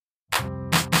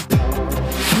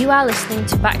You are listening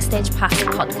to Backstage Pass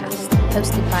podcast,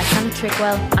 hosted by Hannah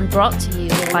Trigwell and brought to you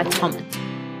by Tom.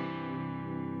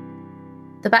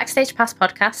 The Backstage Pass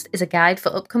podcast is a guide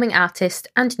for upcoming artists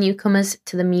and newcomers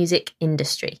to the music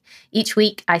industry. Each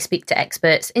week, I speak to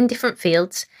experts in different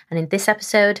fields, and in this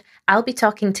episode, I'll be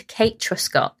talking to Kate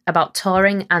Truscott about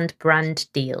touring and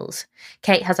brand deals.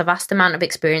 Kate has a vast amount of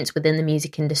experience within the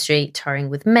music industry, touring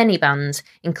with many bands,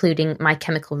 including My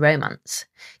Chemical Romance.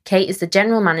 Kate is the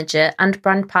general manager and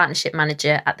brand partnership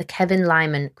manager at the Kevin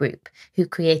Lyman Group, who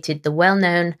created the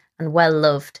well-known and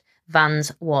well-loved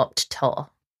Vans Warped Tour.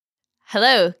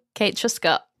 Hello, Kate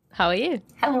Truscott. How are you?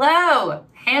 Hello,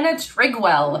 Hannah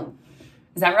Trigwell.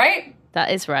 Is that right?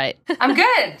 That is right. I'm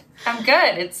good.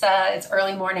 It's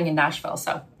early morning in Nashville,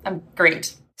 so I'm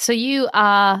great. So you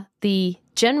are the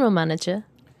general manager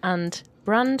and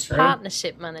brand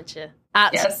partnership manager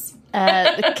at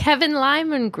the Kevin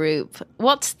Lyman Group.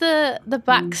 What's the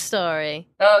backstory?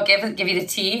 Oh, give you the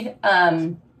tea.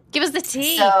 Give us the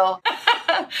tea. So,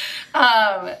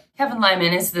 Kevin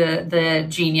Lyman is the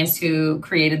genius who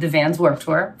created the Vans Warped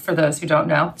Tour, for those who don't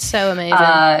know. So amazing.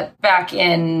 Back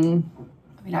in,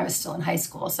 I was still in high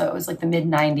school, so it was like the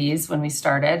mid-90s when we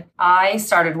started. I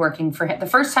started working for him. The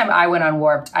first time I went on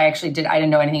Warped, I didn't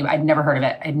know anything. I'd never heard of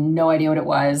it. I had no idea what it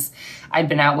was. I'd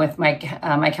been out with My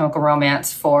Chemical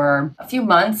Romance for a few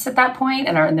months at that point,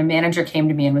 and the manager came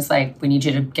to me and was like, "We need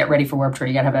you to get ready for Warped Tour.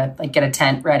 You gotta have get a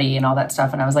tent ready and all that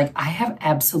stuff." And I was like, "I have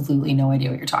absolutely no idea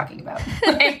what you're talking about.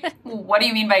 Like, what do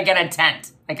you mean by get a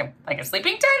tent? Like a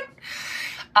sleeping tent?"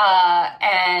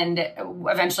 And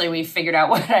eventually we figured out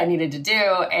what I needed to do.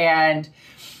 And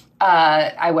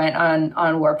I went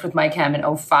on Warped with My Chem in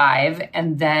 2005.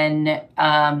 And then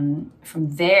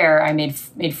from there, I made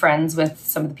friends with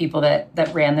some of the people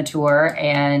that ran the tour.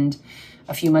 And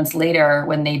a few months later,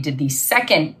 when they did the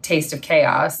second Taste of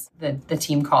Chaos, the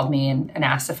team called me and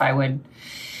asked if I would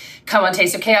come on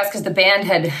Taste of Chaos, because the band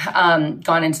had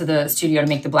gone into the studio to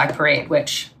make the Black Parade,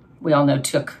 which we all know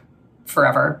took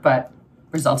forever, but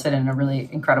resulted in a really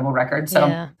incredible record. So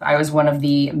yeah. I was one of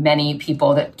the many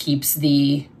people that keeps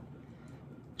the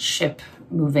ship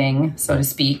moving, so to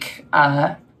speak,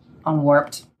 on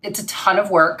Warped. It's a ton of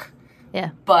work,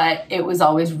 but it was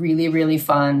always really, really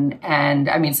fun. And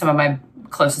some of my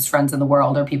closest friends in the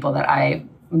world are people that I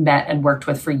met and worked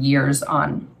with for years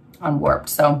on Warped.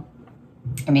 So,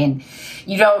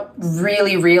 you don't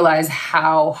really realize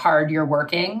how hard you're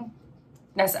working.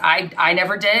 I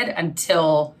never did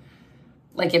until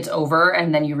it's over,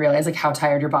 and then you realize how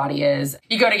tired your body is.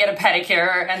 You go to get a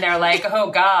pedicure and they're like, "Oh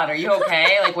God, are you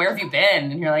okay? Where have you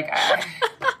been?" And you're like,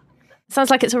 Sounds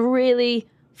like it's a really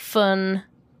fun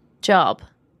job.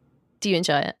 Do you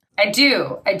enjoy it? I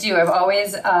do. I've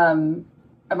always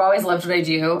loved what I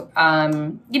do.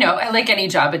 Like any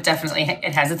job, it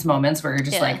has its moments where you're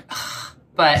just like, ugh.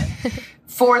 But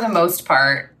for the most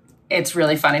part, it's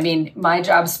really fun. My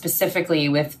job specifically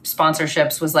with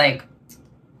sponsorships was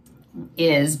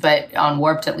but on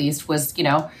Warped at least was,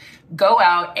 go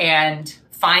out and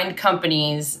find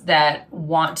companies that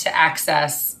want to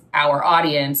access our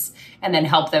audience and then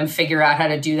help them figure out how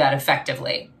to do that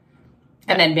effectively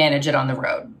and then manage it on the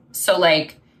road. So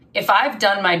if I've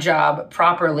done my job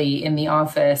properly in the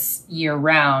office year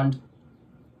round,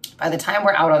 by the time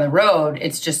we're out on the road,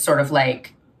 it's just sort of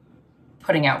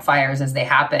putting out fires as they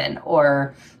happen,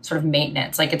 or sort of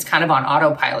maintenance. It's kind of on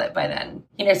autopilot by then.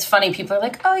 It's funny. People are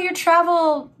like, "Oh, you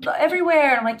travel everywhere."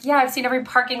 And I'm like, "Yeah, I've seen every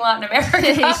parking lot in America."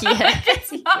 It's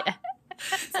not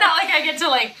like I get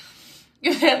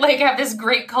to have this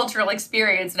great cultural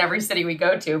experience in every city we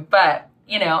go to. But,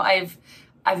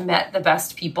 I've met the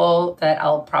best people that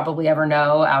I'll probably ever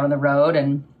know out on the road.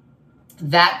 And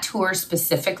that tour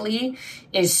specifically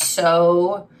is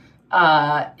so...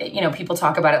 people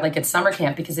talk about it like it's summer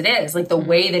camp, because it is. The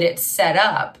way that it's set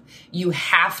up, you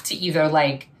have to either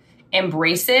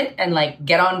embrace it and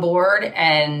get on board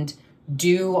and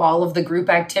do all of the group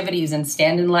activities and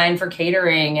stand in line for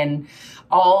catering and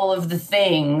all of the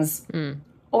things,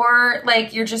 or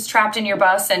you're just trapped in your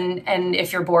bus and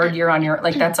if you're bored, you're on your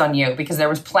that's on you, because there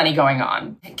was plenty going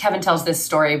on. Kevin tells this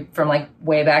story from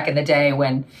way back in the day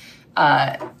when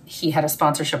he had a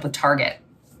sponsorship with Target.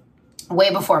 Way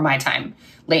before my time,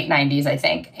 late 90s, I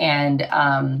think. And,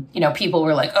 people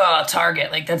were like, "Oh,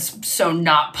 Target, that's so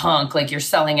not punk, you're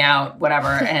selling out, whatever."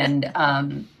 And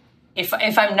if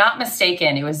I'm not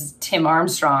mistaken, it was Tim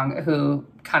Armstrong who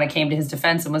kind of came to his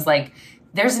defense and was like,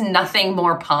 "There's nothing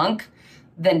more punk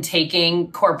than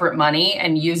taking corporate money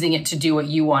and using it to do what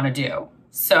you want to do.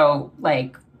 So,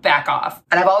 back off."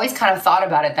 And I've always kind of thought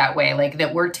about it that way, that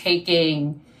we were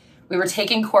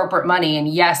taking corporate money, and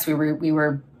yes, we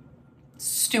were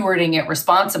stewarding it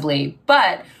responsibly,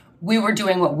 but we were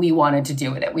doing what we wanted to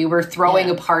do with it. We were throwing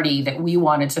a party that we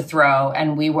wanted to throw,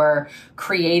 and we were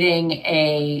creating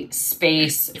a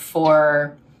space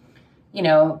for, you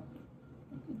know,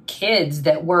 kids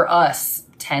that were us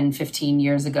 10, 15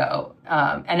 years ago.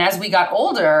 And as we got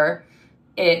older,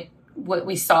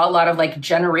 we saw a lot of like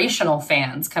generational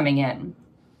fans coming in.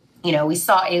 You know, we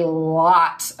saw a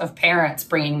lot of parents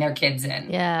bringing their kids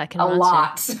in. Yeah, I can imagine. A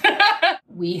lot.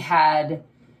 We had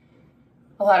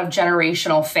a lot of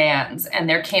generational fans. And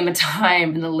there came a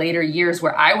time in the later years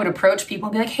where I would approach people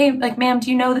and be like, hey, like, ma'am,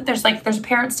 do you know that there's a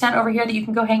parents tent over here that you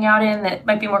can go hang out in that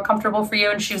might be more comfortable for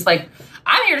you? And she was like,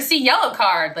 I'm here to see Yellow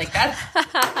Card. Like that's,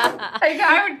 like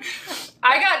I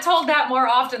got told that more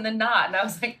often than not. And I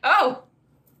was like, oh,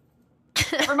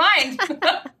 never mind.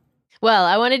 Well,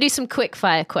 I want to do some quick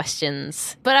fire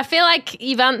questions, but I feel like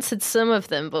you've answered some of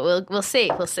them, but we'll see.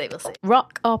 We'll see.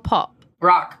 Rock or pop?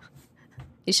 Rock.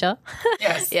 You sure?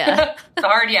 Yes. Yeah. It's a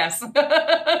hard yes.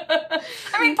 I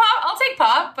mean, pop. I'll take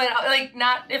pop, but like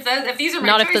not if these are my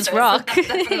not choices, if there's rock.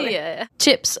 Definitely. Yeah.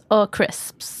 Chips or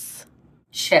crisps?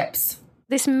 Chips.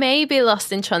 This may be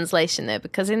lost in translation though,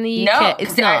 because in the UK No,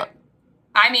 it's not.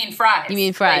 I mean fries. You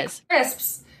mean fries? Like,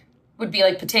 crisps would be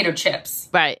like potato chips.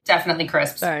 Right. Definitely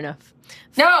crisps. Fair enough.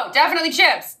 No, definitely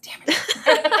chips. Damn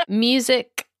it.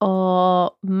 Music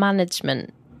or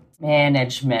management?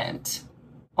 Management.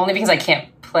 Only because I can't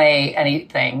play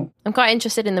anything. I'm quite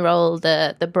interested in the role,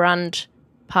 the brand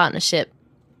partnership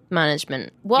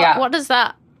management. What does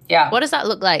that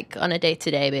look like on a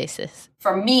day-to-day basis?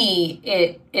 For me,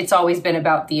 it's always been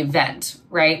about the event,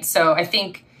 right? So I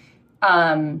think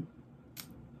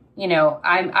you know,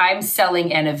 I'm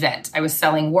selling an event. I was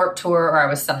selling Warped Tour, or I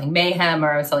was selling Mayhem, or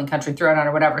I was selling Country Throwdown,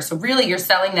 or whatever. So really, you're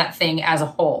selling that thing as a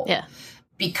whole. Yeah.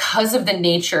 Because of the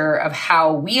nature of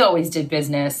how we always did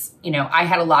business, you know, I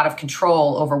had a lot of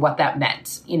control over what that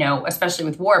meant, you know, especially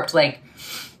with Warped, like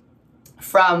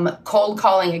from cold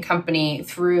calling a company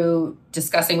through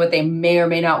discussing what they may or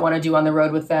may not want to do on the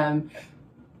road with them,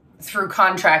 through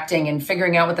contracting and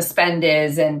figuring out what the spend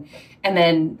is, and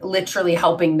then literally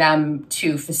helping them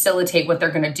to facilitate what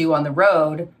they're going to do on the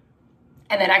road.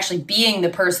 And then actually being the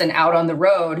person out on the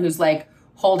road who's like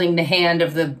holding the hand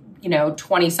of the, you know,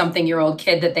 20-something-year-old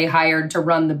kid that they hired to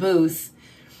run the booth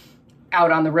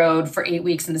out on the road for 8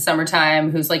 weeks in the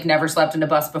summertime, who's like never slept in a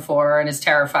bus before and is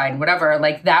terrified and whatever.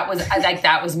 Like that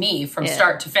was me from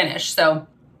start to finish. So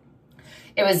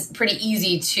it was pretty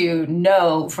easy to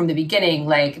know from the beginning,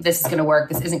 like, this is going to work,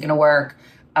 this isn't going to work.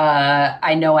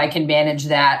 I know I can manage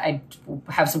that. I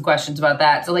have some questions about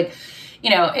that. So like, you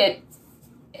know,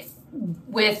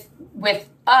 with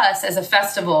us as a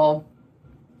festival,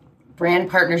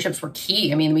 brand partnerships were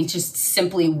key. I mean, we just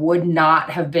simply would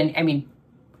not have been, I mean,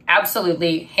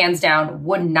 absolutely, hands down,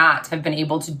 would not have been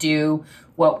able to do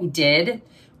what we did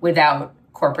without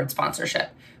corporate sponsorship.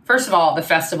 First of all, the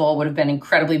festival would have been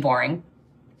incredibly boring.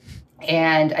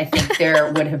 And I think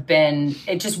there would have been,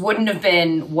 it just wouldn't have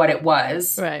been what it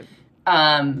was. Right.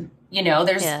 You know,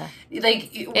 there's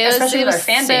like, especially with our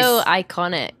fan base. So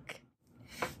iconic.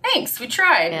 Thanks. We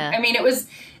tried. Yeah. I mean,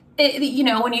 you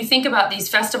know, when you think about these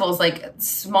festivals, like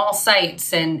small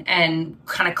sites and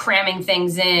kind of cramming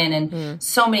things in and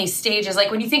so many stages,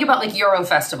 like when you think about like Euro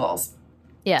festivals,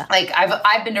 yeah, like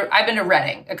I've been to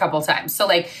Reading a couple of times. So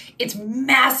like it's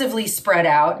massively spread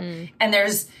out, and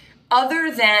there's,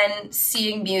 other than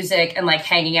seeing music and like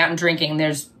hanging out and drinking, there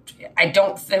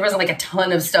wasn't like a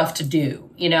ton of stuff to do,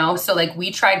 you know? So like we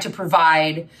tried to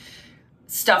provide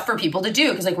stuff for people to do,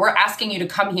 because like we're asking you to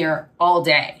come here all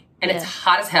day and it's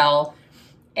hot as hell.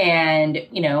 And,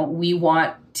 you know, we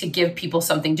want to give people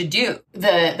something to do.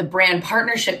 The brand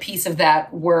partnership piece of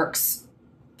that works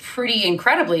pretty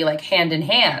incredibly like hand in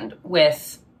hand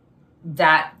with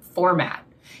that format.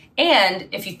 And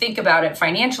if you think about it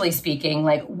financially speaking,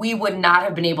 like we would not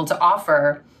have been able to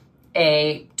offer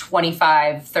a $25,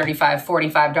 $35,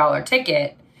 $45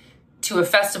 ticket to a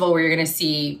festival where you're going to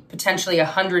see potentially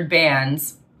 100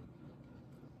 bands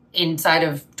inside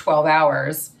of 12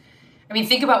 hours. I mean,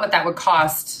 think about what that would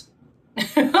cost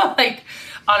like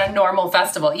on a normal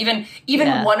festival. Even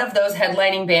one of those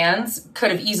headlining bands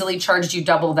could have easily charged you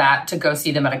double that to go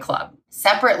see them at a club.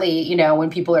 Separately, you know, when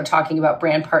people are talking about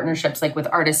brand partnerships, like with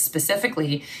artists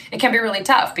specifically, it can be really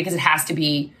tough because it has to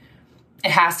be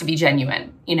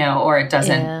genuine, you know, or it just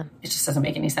doesn't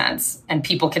make any sense. And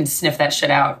people can sniff that shit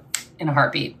out in a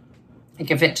heartbeat. Like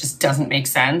if it just doesn't make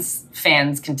sense,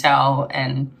 fans can tell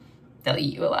and they'll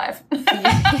eat you alive. Fans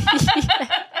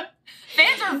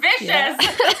are vicious. Yeah.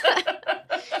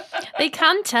 They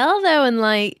can tell though, and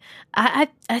like I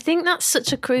think that's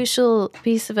such a crucial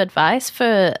piece of advice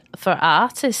for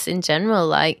artists in general.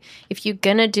 Like, if you're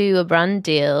gonna do a brand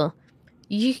deal,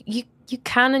 you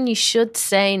can and you should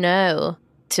say no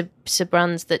to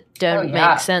brands that don't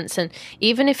make sense. And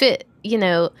even if it,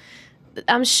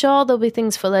 I'm sure there'll be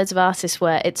things for loads of artists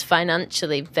where it's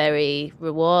financially very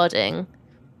rewarding,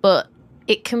 but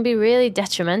it can be really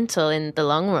detrimental in the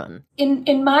long run.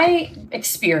 In my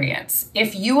experience,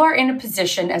 if you are in a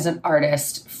position as an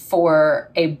artist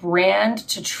for a brand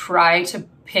to try to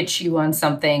pitch you on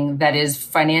something that is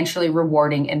financially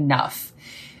rewarding enough,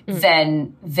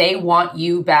 then they want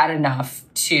you bad enough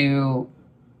to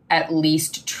at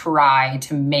least try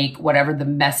to make whatever the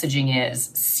messaging is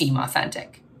seem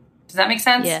authentic. Does that make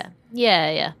sense?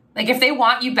 Yeah. Like, if they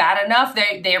want you bad enough,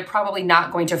 they are probably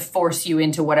not going to force you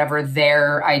into whatever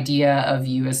their idea of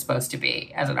you is supposed to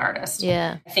be as an artist.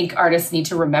 Yeah. I think artists need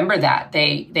to remember that.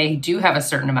 They do have a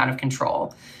certain amount of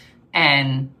control,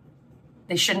 and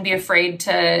they shouldn't be afraid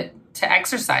to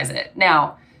exercise it.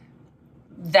 Now,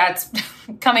 that's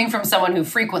coming from someone who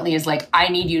frequently is like, I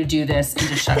need you to do this, and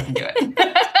just shut up and do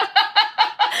it.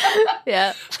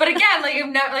 Yeah. But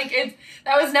again,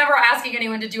 that was never asking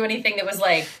anyone to do anything that was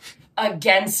like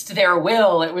against their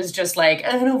will. It was just like,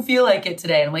 I don't feel like it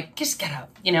today. And I'm like, just get up,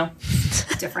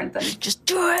 It's different than just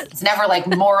do it. It's never like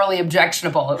morally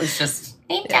objectionable. It was just,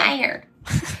 I'm tired.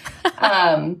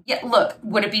 Look,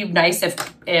 would it be nice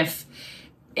if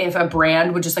a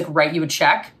brand would just like write you a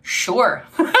check? Sure.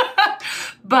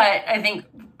 But I think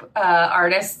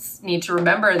artists need to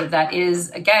remember that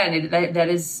is, again, that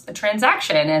is a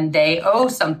transaction, and they owe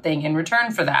something in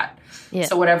return for that. Yeah.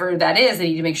 So whatever that is, they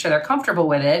need to make sure they're comfortable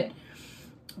with it.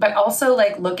 But also,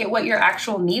 like, look at what your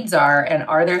actual needs are, and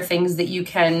are there things that you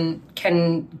can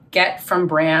get from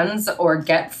brands or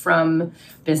get from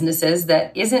businesses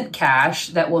that isn't cash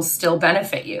that will still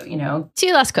benefit you,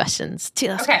 Two last questions.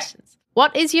 Questions.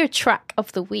 What is your track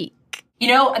of the week?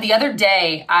 The other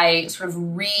day I sort of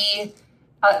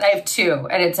I have two,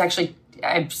 and it's actually,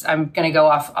 I'm going to go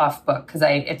off book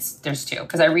because there's two,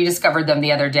 because I rediscovered them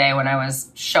the other day when I was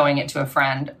showing it to a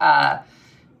friend,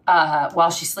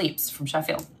 While She Sleeps from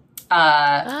Sheffield.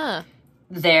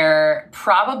 They're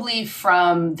probably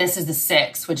from This Is the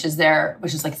Six, which is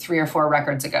like 3 or 4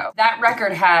 records ago. That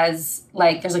record has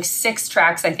there's 6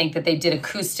 tracks, I think, that they did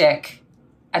acoustic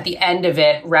at the end of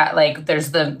it. Like, there's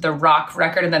the rock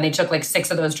record, and then they took 6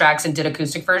 of those tracks and did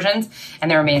acoustic versions, and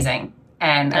they're amazing.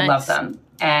 And nice. I love them.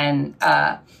 And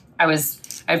my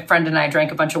friend and I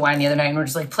drank a bunch of wine the other night, and we're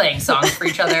just playing songs for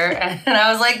each other. And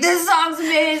I was like, this song's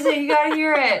amazing. You gotta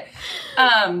hear it.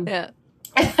 Yeah.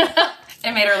 I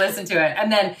made her listen to it.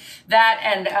 And then that,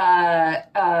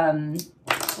 and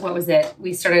what was it?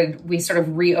 We sort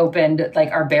of reopened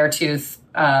our Beartooth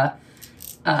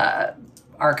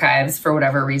archives for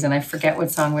whatever reason. I forget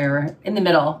what song we were in the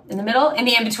middle, in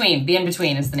the in-between. The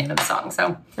In-Between is the name of the song.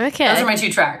 So okay. Those are my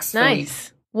 2 tracks.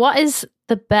 Nice. What is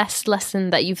the best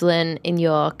lesson that you've learned in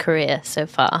your career so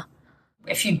far?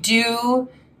 If you do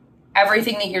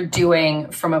everything that you're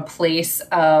doing from a place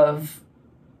of,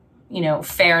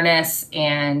 fairness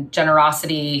and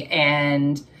generosity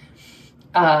and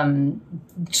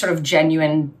sort of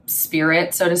genuine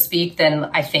spirit, so to speak, then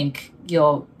I think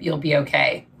you'll be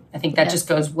okay. I think that just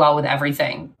goes well with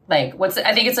everything. I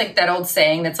think it's that old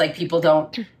saying that's people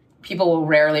will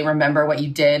rarely remember what you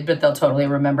did, but they'll totally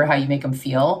remember how you make them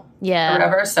feel. Yeah. Or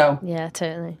whatever. So yeah,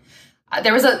 totally.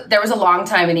 There was a long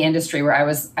time in the industry where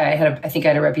I think I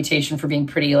had a reputation for being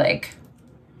pretty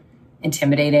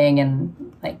intimidating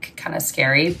and kind of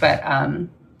scary, but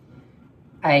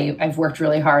I've worked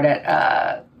really hard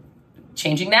at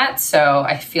changing that. So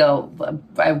I feel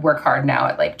I work hard now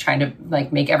at trying to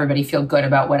make everybody feel good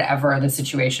about whatever the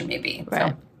situation may be.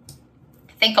 Right. So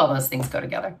I think all those things go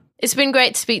together. It's been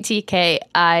great to speak to you, Kate.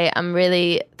 I am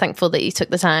really thankful that you took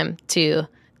the time to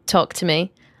talk to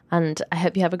me, and I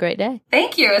hope you have a great day.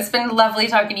 Thank you. It's been lovely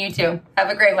talking to you too. Have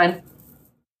a great one.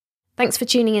 Thanks for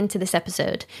tuning into this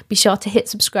episode. Be sure to hit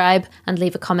subscribe and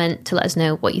leave a comment to let us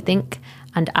know what you think,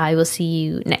 and I will see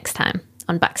you next time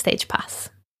on Backstage Pass.